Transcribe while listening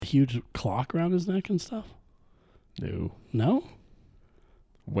huge clock around his neck and stuff? No. No?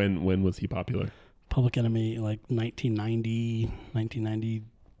 When was he popular? Public Enemy, like 1990,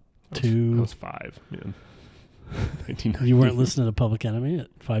 1992. I was 5, man. 1990. You weren't listening to Public Enemy at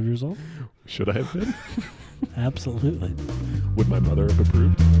 5 years old? Should I have been? Absolutely. Would my mother have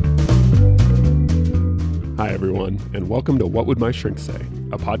approved? Hi, everyone, and welcome to What Would My Shrink Say,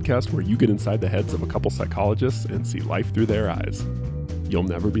 a podcast where you get inside the heads of a couple psychologists and see life through their eyes. You'll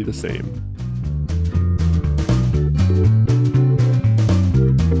never be the same.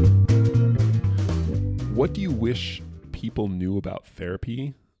 What do you wish people knew about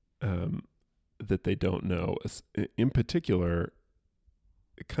therapy that they don't know? In particular,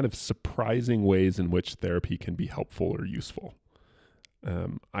 kind of surprising ways in which therapy can be helpful or useful.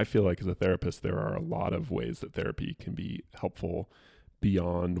 I feel like as a therapist, there are a lot of ways that therapy can be helpful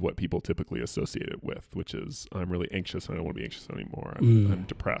beyond what people typically associate it with, which is I'm really anxious and I don't want to be anxious anymore. I'm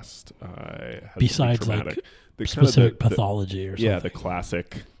depressed. I had Besides traumatic. like specific pathology or something. Yeah, the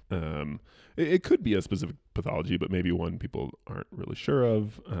classic. It could be a specific pathology, but maybe one people aren't really sure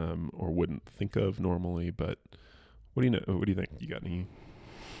of or wouldn't think of normally. But what do you know? What do you think? You got any?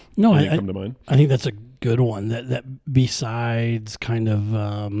 No, come to mind? I think that's a good one. That besides kind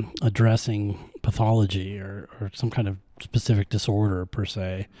of addressing pathology or some kind of specific disorder per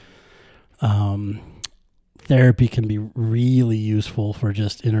se, therapy can be really useful for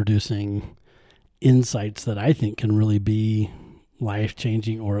just introducing insights that I think can really be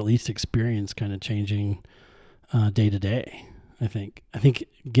life-changing or at least experience kind of changing day to day. I think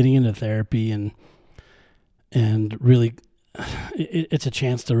getting into therapy and really it's a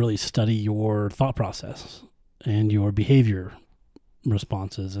chance to really study your thought process and your behavior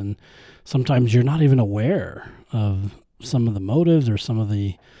responses. And sometimes you're not even aware of some of the motives or some of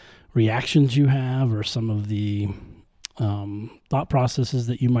the reactions you have or some of the thought processes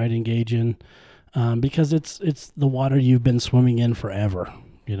that you might engage in because it's the water you've been swimming in forever,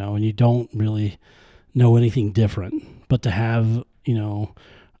 and you don't really know anything different. But to have,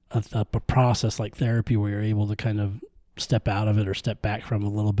 a process like therapy where you're able to kind of step out of it or step back from a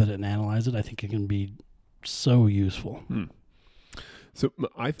little bit and analyze it, I think it can be so useful. So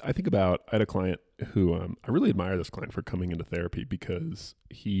I think about, I had a client who, I really admire this client for coming into therapy because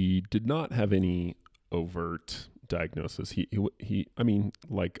he did not have any overt diagnosis. He I mean,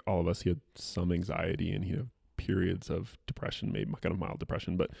 like all of us, he had some anxiety and he had periods of depression, maybe kind of mild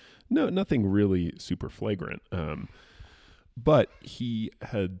depression, but nothing really super flagrant. But he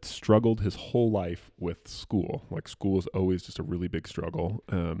had struggled his whole life with school. Like school is always just a really big struggle.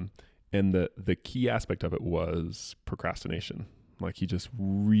 And the key aspect of it was procrastination. Like he just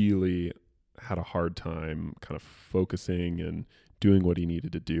really had a hard time kind of focusing and doing what he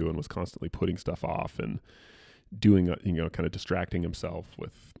needed to do and was constantly putting stuff off and doing, kind of distracting himself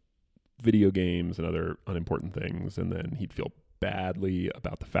with video games and other unimportant things. And then he'd feel badly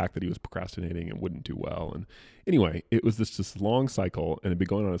about the fact that he was procrastinating and wouldn't do well. And anyway, it was this long cycle and it'd been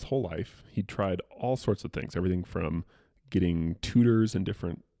going on his whole life. He'd tried all sorts of things, everything from getting tutors in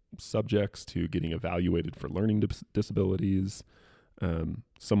different subjects to getting evaluated for learning disabilities.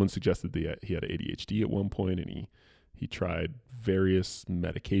 Someone suggested that he had ADHD at one point and he tried various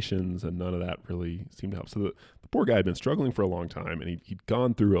medications and none of that really seemed to help. So the poor guy had been struggling for a long time and he'd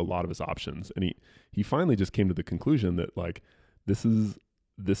gone through a lot of his options and he finally just came to the conclusion that like, this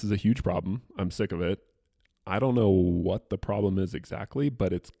is a huge problem. I'm sick of it. I don't know what the problem is exactly,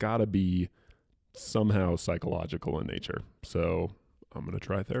 but it's got to be somehow psychological in nature. So I'm going to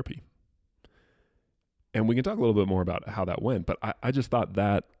try therapy. And we can talk a little bit more about how that went, but I just thought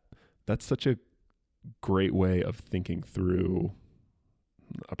that's such a great way of thinking through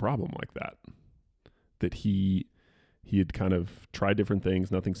a problem like that. That he had kind of tried different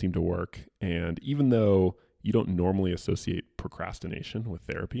things, nothing seemed to work. And even though you don't normally associate procrastination with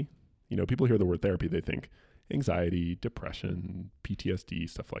therapy. People hear the word therapy, they think anxiety, depression, PTSD,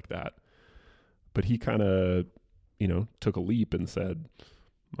 stuff like that. But he kind of, took a leap and said,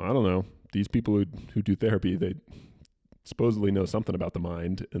 I don't know, these people who do therapy, they supposedly know something about the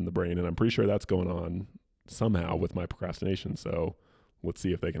mind and the brain, and I'm pretty sure that's going on somehow with my procrastination, so let's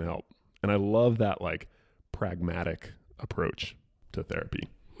see if they can help. And I love that, like, pragmatic approach to therapy.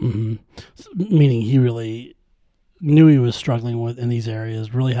 Mm-hmm. Meaning he really knew he was struggling with in these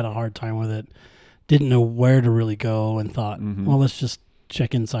areas, really had a hard time with it, didn't know where to really go and thought, well, let's just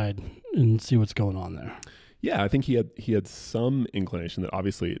check inside and see what's going on there. Yeah, I think he had some inclination that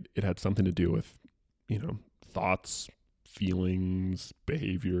obviously it had something to do with, thoughts, feelings,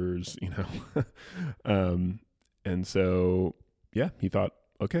 behaviors, and so, yeah, he thought,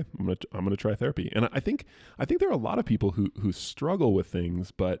 okay, I'm gonna try therapy. And I think there are a lot of people who struggle with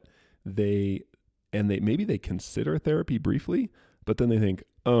things, but they maybe they consider therapy briefly, but then they think,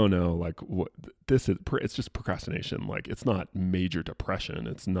 oh no, like what this is, it's just procrastination. Like it's not major depression.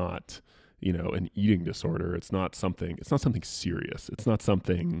 It's not, an eating disorder. It's not something serious. It's not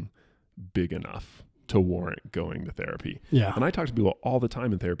something big enough to warrant going to therapy. Yeah. And I talk to people all the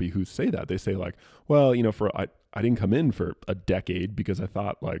time in therapy who say that. They say like, well, I didn't come in for a decade because I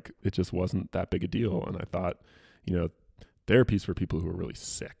thought like it just wasn't that big a deal. And I thought, therapy's for people who are really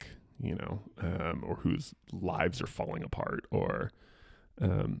sick, or whose lives are falling apart, or,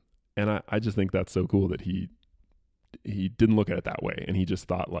 and I just think that's so cool that he didn't look at it that way. And he just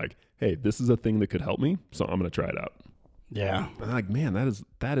thought like, hey, this is a thing that could help me, so I'm going to try it out. Yeah. And I'm like, man,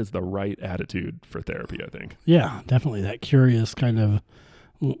 that is the right attitude for therapy, I think. Yeah, definitely. That curious kind of,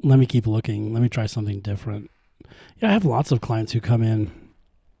 let me keep looking. Let me try something different. Yeah, I have lots of clients who come in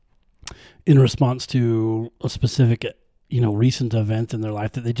response to a specific, recent event in their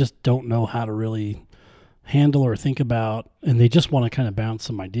life that they just don't know how to really handle or think about. And they just want to kind of bounce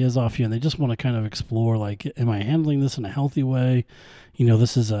some ideas off you. And they just want to kind of explore, like, am I handling this in a healthy way?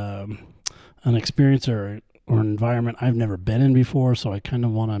 This is an experience or an environment I've never been in before. So I kind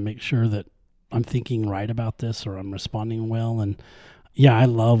of want to make sure that I'm thinking right about this or I'm responding well. And yeah, I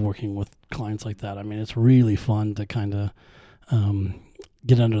love working with clients like that. I mean, it's really fun to kind of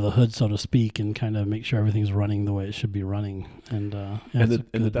get under the hood, so to speak, and kind of make sure everything's running the way it should be running. And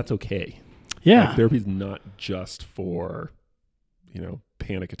That's okay. Yeah. Like, therapy's not just for,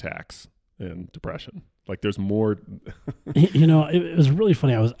 panic attacks and depression. Like there's more. It was really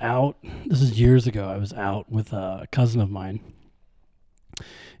funny. I was out, this is years ago, I was out with a cousin of mine,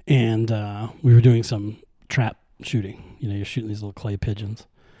 and we were doing some trap shooting. You're shooting these little clay pigeons.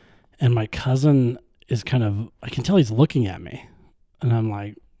 And my cousin is I can tell he's looking at me. And I'm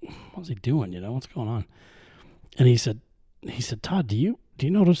like, what's he doing? What's going on? And he said, Todd, do you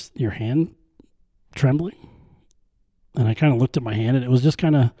notice your hand trembling? And I kind of looked at my hand and it was just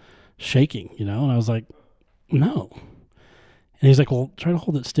kind of shaking, and I was like, no. And he's like, well, try to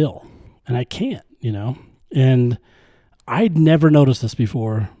hold it still. And I can't, and I'd never noticed this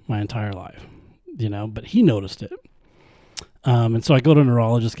before my entire life, but he noticed it. And so I go to a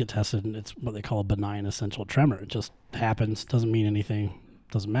neurologist, get tested, and it's what they call a benign essential tremor. It just happens, doesn't mean anything,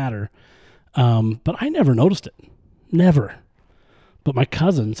 doesn't matter. But I never noticed it. Never. But my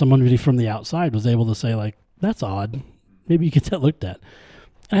cousin, somebody from the outside, was able to say, like, that's odd. Maybe you get that looked at.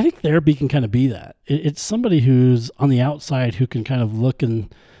 And I think therapy can kind of be that. It's somebody who's on the outside who can kind of look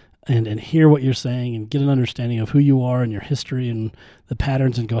and hear what you're saying and get an understanding of who you are and your history and the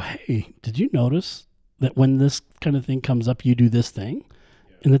patterns and go, hey, did you notice that when this kind of thing comes up, you do this thing?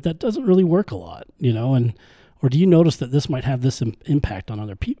 And that doesn't really work a lot, or do you notice that this might have this impact on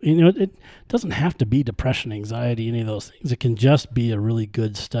other people? It doesn't have to be depression, anxiety, any of those things. It can just be a really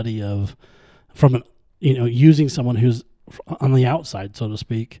good study using someone who's on the outside, so to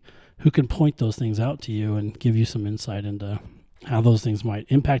speak, who can point those things out to you and give you some insight into how those things might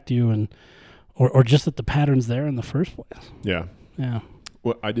impact you or just that the pattern's there in the first place. Yeah. Yeah.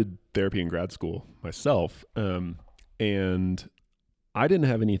 Well, I did therapy in grad school myself, and I didn't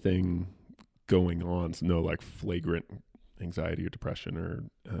have anything going on, so no like flagrant anxiety or depression or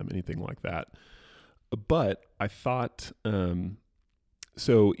anything like that. But I thought,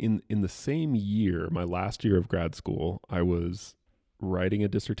 so in the same year, my last year of grad school, I was writing a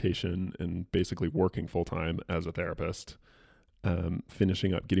dissertation and basically working full time as a therapist,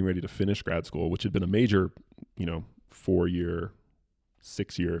 finishing up, getting ready to finish grad school, which had been a major, 4-year,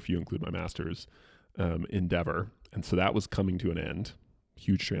 6-year, if you include my master's, endeavor. And so that was coming to an end,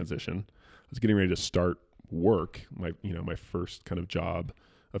 huge transition. I was getting ready to start work, my first kind of job,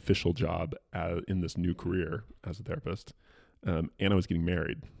 official job in this new career as a therapist. And I was getting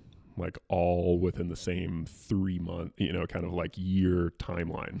married, like all within the same 3-month, kind of like year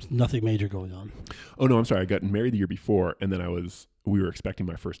timeline. Nothing major going on. Oh no, I'm sorry. I got married the year before, and then we were expecting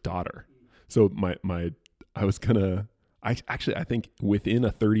my first daughter. So I think within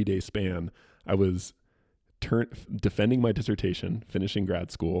a 30-day span, I was defending my dissertation, finishing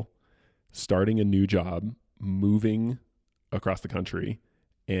grad school, starting a new job, moving across the country,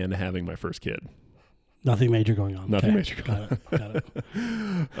 and having my first kid. Nothing major going on. Nothing major going on. Got it.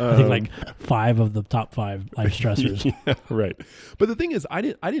 I think like 5 of the top 5 life stressors. Yeah, right. But the thing is, I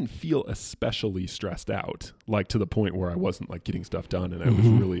didn't feel especially stressed out, like to the point where I wasn't like getting stuff done and I was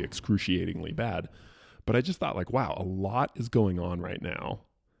really excruciatingly bad. But I just thought like, wow, a lot is going on right now.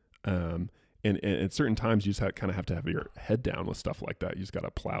 And at certain times you just kind of have to have your head down with stuff like that. You just got to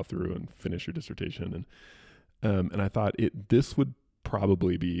plow through and finish your dissertation. And I thought this would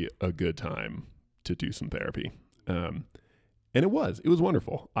probably be a good time to do some therapy. And it was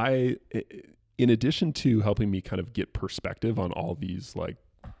wonderful. In addition to helping me kind of get perspective on all these like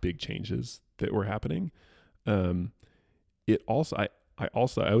big changes that were happening, it also, I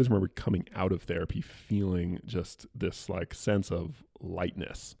always remember coming out of therapy feeling just this like sense of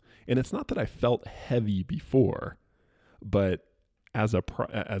lightness. And it's not that I felt heavy before, but as a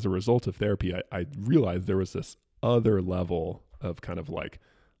result of therapy, I realized there was this other level of kind of like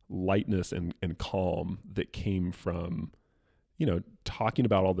lightness and calm that came from, talking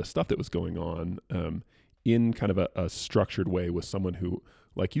about all this stuff that was going on in kind of a structured way with someone who,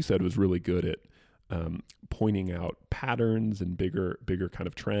 like you said, was really good at pointing out patterns and bigger kind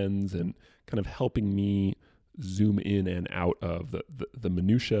of trends and kind of helping me zoom in and out of the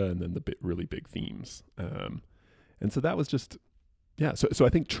minutia and then the really big themes. And so that was just, yeah. So I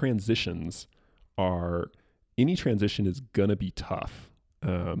think any transition is going to be tough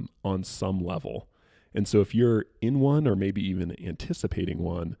on some level. And so if you're in one or maybe even anticipating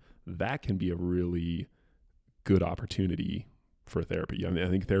one, that can be a really good opportunity for therapy. I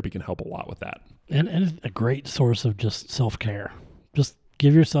think therapy can help a lot with that. And it's a great source of just self-care. Just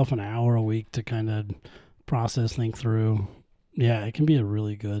give yourself an hour a week to kind of process, think through. Yeah, it can be a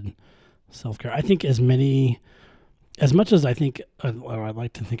really good self-care. I think as much as I think, or I'd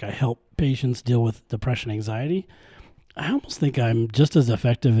like to think I help patients deal with depression, anxiety, I almost think I'm just as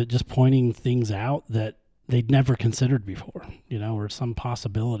effective at just pointing things out that they'd never considered before, or some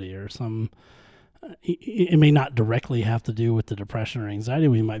possibility or some, it may not directly have to do with the depression or anxiety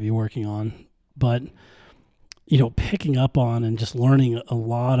we might be working on, but, picking up on and just learning a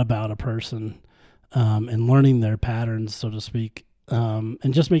lot about a person and learning their patterns, so to speak,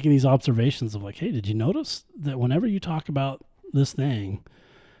 and just making these observations of like, hey, did you notice that whenever you talk about this thing,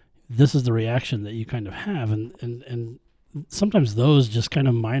 this is the reaction that you kind of have? And sometimes those just kind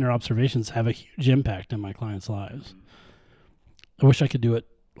of minor observations have a huge impact in my clients' lives. I wish I could do it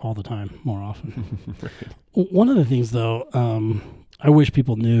all the time, more often. Right. One of the things, though, I wish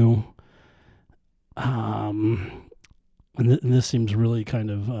people knew, and this seems really kind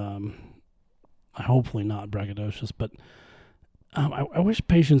of, hopefully not braggadocious, but I wish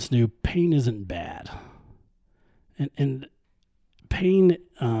patients knew pain isn't bad. And pain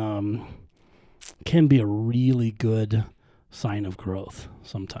can be a really good sign of growth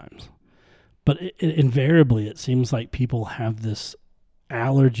sometimes. But invariably, it seems like people have this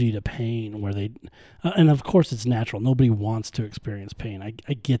allergy to pain where they, and of course it's natural. Nobody wants to experience pain.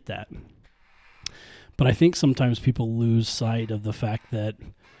 I get that. But I think sometimes people lose sight of the fact that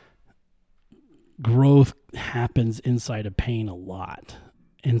growth happens inside of pain a lot.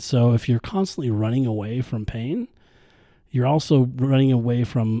 And so if you're constantly running away from pain, you're also running away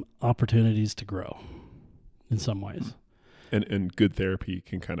from opportunities to grow in some ways. And good therapy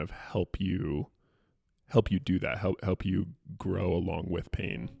can kind of help you do that, help you grow along with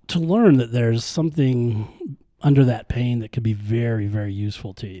pain. To learn that there's something under that pain that could be very, very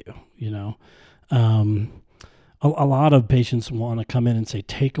useful to you, A lot of patients want to come in and say,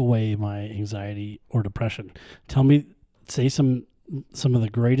 take away my anxiety or depression. Say some of the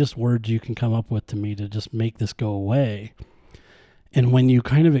greatest words you can come up with to me to just make this go away. And when you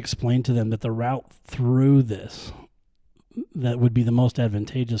kind of explain to them that the route through this that would be the most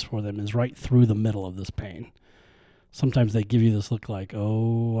advantageous for them is right through the middle of this pain, sometimes they give you this look like,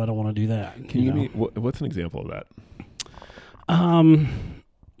 oh, I don't want to do that. Can you give me, what's an example of that?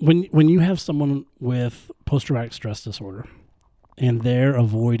 When you have someone with post-traumatic stress disorder and they're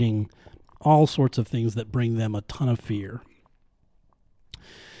avoiding all sorts of things that bring them a ton of fear,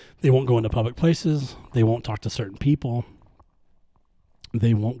 they won't go into public places, they won't talk to certain people,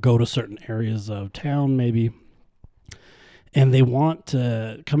 they won't go to certain areas of town maybe, and they want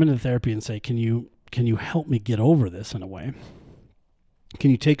to come into therapy and say, can you help me get over this in a way?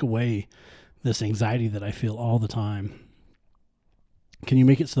 Can you take away this anxiety that I feel all the time? Can you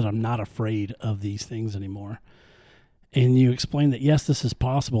make it so that I'm not afraid of these things anymore? And you explain that, yes, this is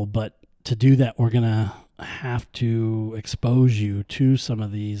possible, but to do that, we're going to have to expose you to some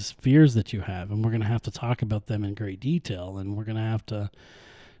of these fears that you have, and we're going to have to talk about them in great detail, and we're going to have to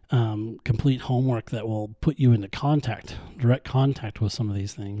complete homework that will put you into direct contact with some of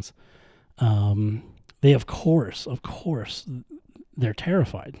these things. They, of course, they're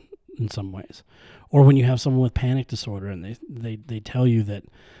terrified in some ways. Or when you have someone with panic disorder and they tell you that,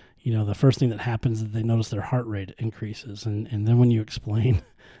 the first thing that happens is they notice their heart rate increases. And then when you explain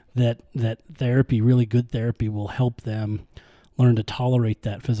that therapy, really good therapy, will help them learn to tolerate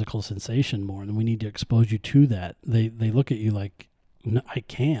that physical sensation more, and we need to expose you to that, they look at you like, no, I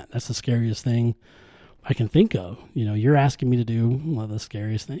can't. That's the scariest thing I can think of. You're asking me to do one of the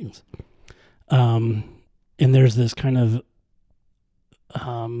scariest things. And there's this kind of,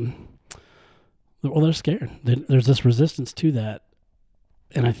 they're scared. There's this resistance to that.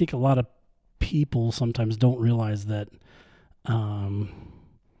 And I think a lot of people sometimes don't realize that, that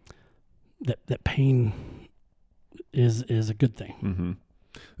pain is a good thing. Mm-hmm.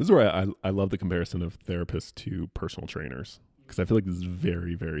 This is where I love the comparison of therapists to personal trainers, because I feel like this is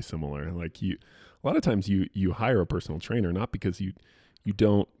very, very similar. Like a lot of times you hire a personal trainer not because you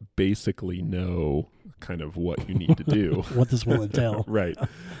don't basically know kind of what you need to do, what this will entail. Right.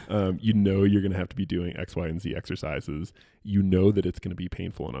 You're going to have to be doing X, Y, and Z exercises. You know that it's going to be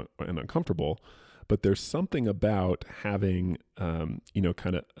painful and uncomfortable, but there's something about having,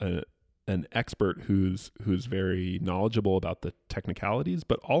 kind of an expert who's very knowledgeable about the technicalities,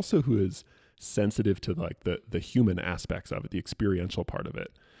 but also who is sensitive to like the human aspects of it, the experiential part of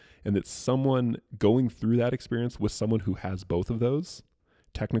it. And that someone going through that experience with someone who has both of those,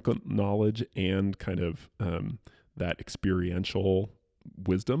 technical knowledge and kind of that experiential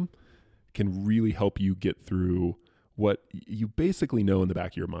wisdom, can really help you get through what you basically know in the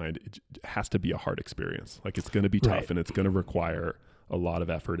back of your mind. It has to be a hard experience. Like, it's going to be tough, right, and it's going to require a lot of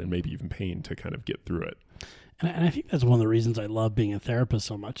effort and maybe even pain to kind of get through it. And I think that's one of the reasons I love being a therapist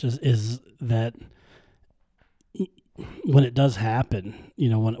so much is that when it does happen,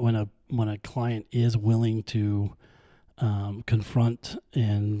 when a client is willing to confront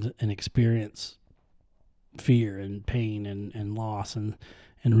and experience fear and pain and loss and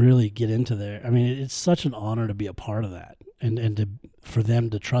really get into there. I mean, it's such an honor to be a part of that and for them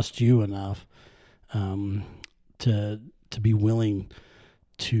to trust you enough to be willing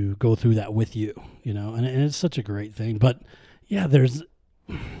to go through that with you, and it's such a great thing. But yeah, there's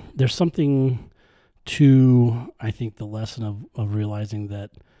something to, I think, the lesson of realizing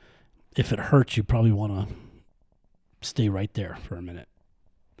that if it hurts, you probably want to stay right there for a minute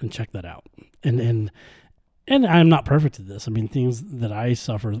and check that out. And I'm not perfect at this. I mean, things that I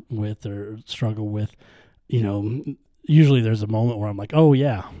suffer with or struggle with, usually there's a moment where I'm like, oh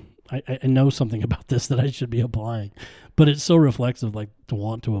yeah, I know something about this that I should be applying. But it's so reflexive, like, to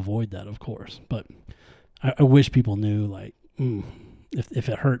want to avoid that, of course. But I wish people knew, like, if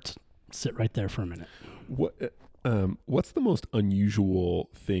it hurts, sit right there for a minute. What's the most unusual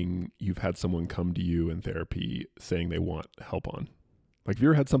thing you've had someone come to you in therapy saying they want help on? Like, have you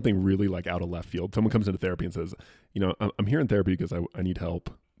ever had something really like out of left field? Someone comes into therapy and says, I'm here in therapy because I need help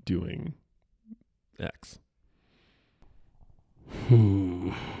doing X.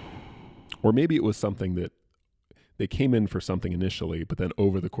 Or maybe it was something that they came in for something initially, but then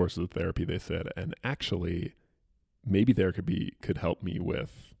over the course of the therapy, they said, and actually, maybe there could help me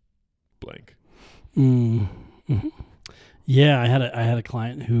with blank. Mm-hmm. Yeah, I had a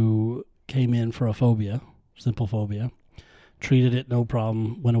client who came in for a phobia, simple phobia, treated it, no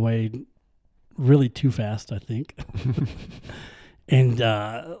problem, went away really too fast, I think. And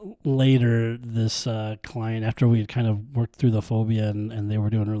later, this client, after we had kind of worked through the phobia and they were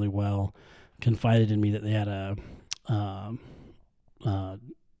doing really well, confided in me that they had a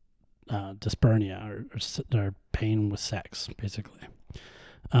dyspareunia or pain with sex, basically.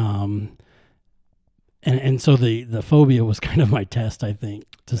 And so the phobia was kind of my test, I think,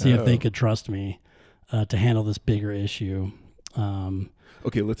 to see if they could trust me to handle this bigger issue.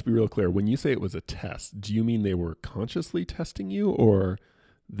 Okay, let's be real clear. When you say it was a test, do you mean they were consciously testing you, or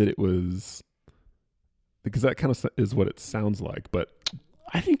that it was, because that kind of is what it sounds like, but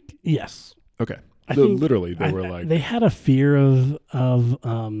I think yes. Okay. Literally, they were like, they had a fear of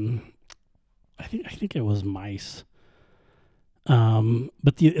I think it was mice.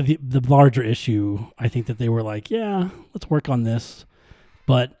 But the larger issue, I think that they were like, yeah, let's work on this.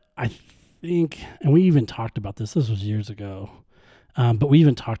 But I think, and we even talked about this. This was years ago. But we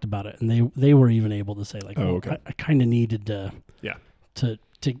even talked about it, and they were even able to say, like, okay. I kind of needed to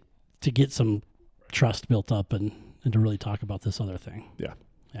get some trust built up and to really talk about this other thing.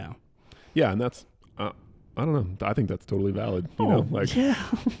 Yeah, and that's I don't know. I think that's totally valid. Yeah,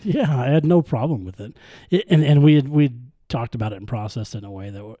 I had no problem with it. And we talked about it and processed it in a way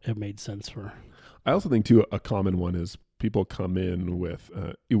that it made sense for. I also think too, a common one is people come in with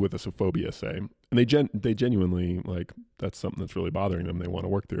a phobia, say, and they genuinely, like, that's something that's really bothering them. They want to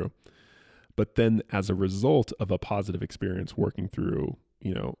work through, but then as a result of a positive experience working through,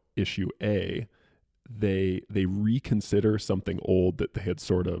 issue A, they reconsider something old that they had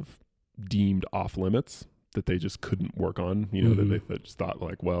sort of deemed off limits, that they just couldn't work on. Mm-hmm. That they just thought,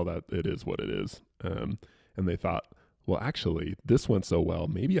 like, well, that it is what it is, and they thought, well, actually, this went so well,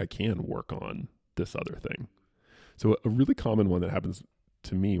 maybe I can work on this other thing. So a really common one that happens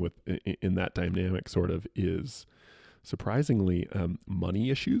to me with in that dynamic sort of is surprisingly money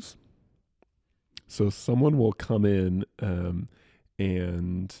issues. So someone will come in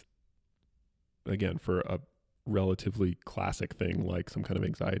and again, for a relatively classic thing like some kind of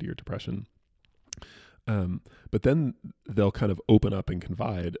anxiety or depression, but then they'll kind of open up and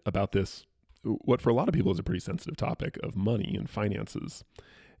confide about this, what for a lot of people is a pretty sensitive topic of money and finances.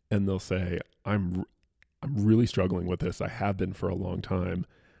 And they'll say, I'm really struggling with this. I have been for a long time.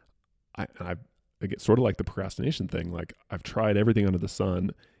 I get sort of like the procrastination thing. Like I've tried everything under the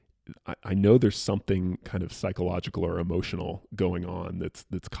sun. I know there's something kind of psychological or emotional going on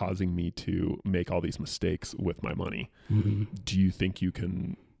that's causing me to make all these mistakes with my money. Mm-hmm. Do you think you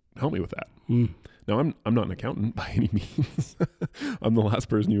can help me with that? Mm. Now, I'm not an accountant by any means. I'm the last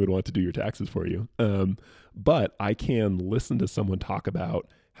person you would want to do your taxes for you. But I can listen to someone talk about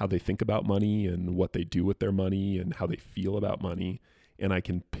how they think about money and what they do with their money and how they feel about money. And I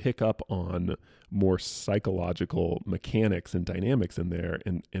can pick up on more psychological mechanics and dynamics in there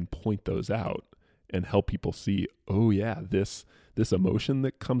and point those out and help people see, oh yeah, this emotion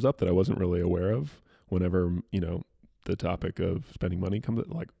that comes up that I wasn't really aware of whenever, the topic of spending money comes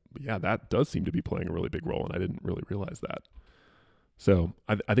up, like, yeah, that does seem to be playing a really big role. And I didn't really realize that. So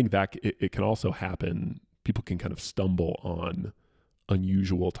I think that it can also happen. People can kind of stumble on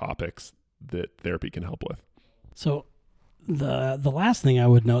unusual topics that therapy can help with. So the last thing I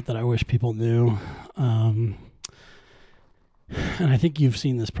would note that I wish people knew, and I think you've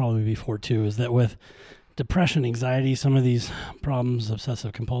seen this probably before too, is that with depression, anxiety, some of these problems,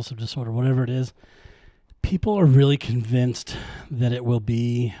 obsessive compulsive disorder, whatever it is, people are really convinced that it will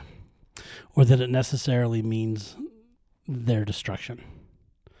be, or that it necessarily means their destruction.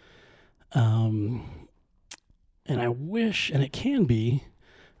 And I wish, and it can be,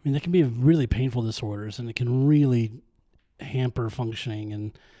 there can be really painful disorders, and it can really hamper functioning,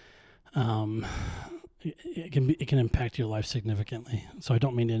 and it can impact your life significantly. So I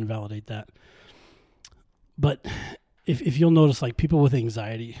don't mean to invalidate that, but if you'll notice, like people with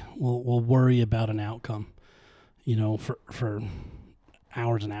anxiety will worry about an outcome, for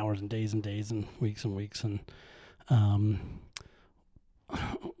hours and hours and days and weeks and weeks, and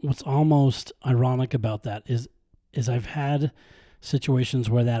what's almost ironic about that is I've had situations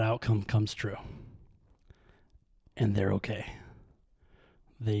where that outcome comes true. And they're okay.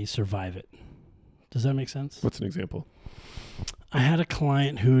 They survive it. Does that make sense? What's an example? I had a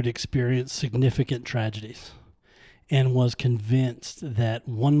client who'd experienced significant tragedies and was convinced that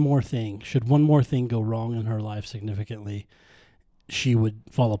should one more thing go wrong in her life significantly, she would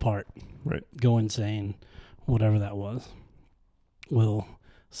fall apart, right? Go insane, whatever that was. Well,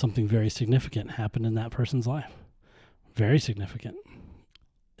 something very significant happened in that person's life. Very significant.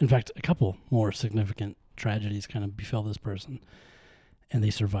 In fact, a couple more significant tragedies kind of befell this person, and they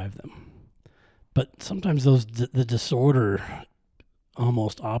survived them. But sometimes the disorder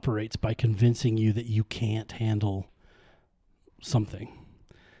almost operates by convincing you that you can't handle something,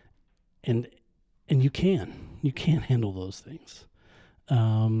 and you can handle those things,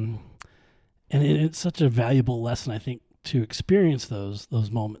 and it's such a valuable lesson, I think, to experience those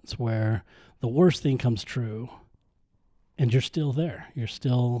moments where the worst thing comes true, and you're still there. You're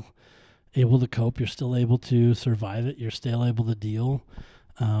still able to cope. You're still able to survive it. You're still able to deal.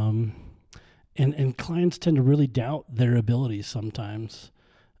 And clients tend to really doubt their abilities sometimes,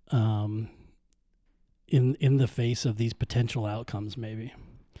 in the face of these potential outcomes, maybe.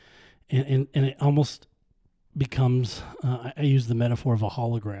 And it almost becomes, I use the metaphor of a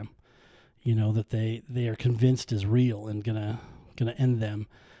hologram, that they are convinced is real and gonna end them.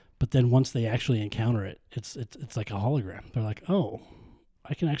 But then once they actually encounter it, it's like a hologram. They're like, oh,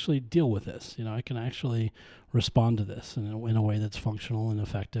 I can actually deal with this. I can actually respond to this in a way that's functional and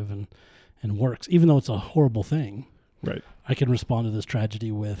effective and works. Even though it's a horrible thing, right? I can respond to this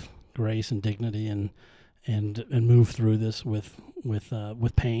tragedy with grace and dignity and move through this with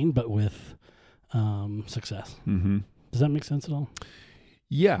pain, but with success. Mm-hmm. Does that make sense at all?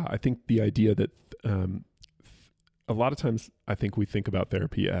 Yeah, I think the idea that a lot of times I think we think about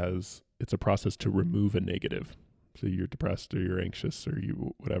therapy as it's a process to remove a negative. So you're depressed or you're anxious or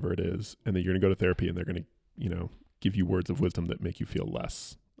you whatever it is, and then you're going to go to therapy and they're going to, give you words of wisdom that make you feel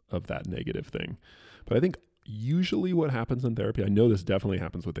less of that negative thing. But I think usually what happens in therapy, I know this definitely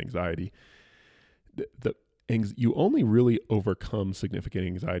happens with anxiety, you only really overcome significant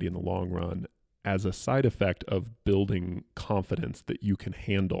anxiety in the long run as a side effect of building confidence that you can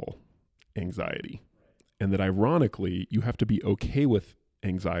handle anxiety. And that ironically, you have to be okay with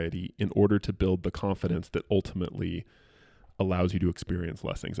anxiety in order to build the confidence that ultimately allows you to experience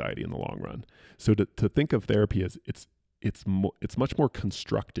less anxiety in the long run. So to think of therapy as it's much more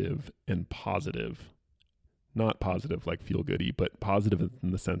constructive and positive, not positive like feel goody, but positive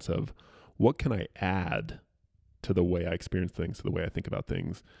in the sense of what can I add to the way I experience things, to the way I think about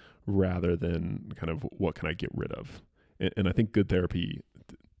things, rather than kind of what can I get rid of. And I think good therapy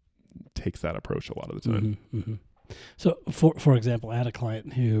takes that approach a lot of the time. Mm-hmm, mm-hmm. So, for example, I had a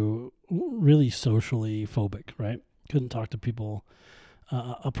client who really socially phobic, right? Couldn't talk to people.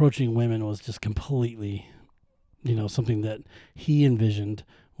 Approaching women was just completely, something that he envisioned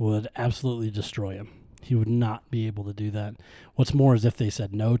would absolutely destroy him. He would not be able to do that. What's more is if they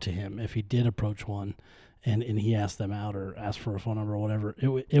said no to him, if he did approach one and he asked them out or asked for a phone number or whatever,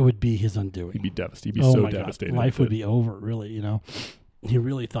 it would be his undoing. He'd be devastated. He'd be so devastated. Life would be over, really, He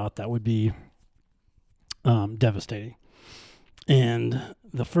really thought that would be devastating. And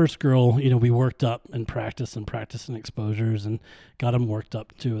the first girl, we worked up and practiced and exposures and got him worked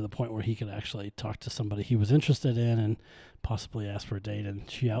up to the point where he could actually talk to somebody he was interested in and possibly ask for a date. And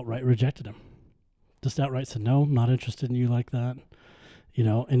she outright rejected him. Just outright said, no, not interested in you like that.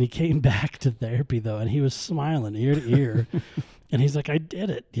 And he came back to therapy though, and he was smiling ear to ear. And he's like, I did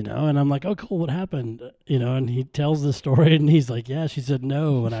it, and I'm like, oh, cool. What happened? And he tells the story and he's like, yeah, she said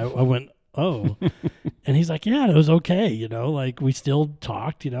no. And I went, oh, and he's like, yeah, it was okay. Like we still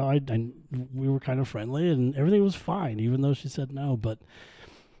talked, we were kind of friendly and everything was fine, even though she said no. But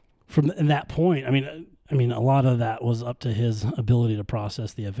from that point, I mean, a lot of that was up to his ability to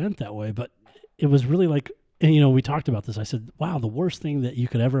process the event that way, but it was really like, and we talked about this. I said, wow, the worst thing that you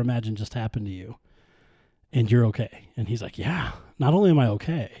could ever imagine just happened to you and you're okay. And he's like, yeah, not only am I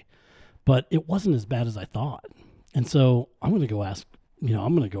okay, but it wasn't as bad as I thought. And so I'm going to go ask, I'm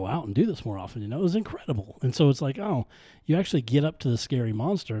going to go out and do this more often. It was incredible. And so it's like, oh, you actually get up to the scary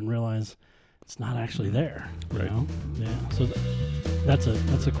monster and realize it's not actually there. Right. Yeah. So that's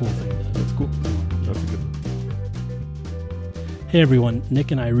a cool thing. That's cool. That's a good one. Hey everyone,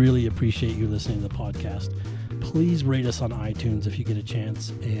 Nick and I really appreciate you listening to the podcast. Please rate us on iTunes if you get a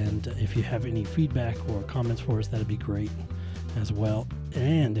chance. And if you have any feedback or comments for us, that'd be great as well.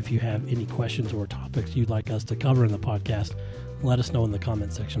 And if you have any questions or topics you'd like us to cover in the podcast, let us know in the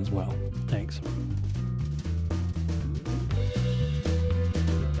comment section as well. Thanks.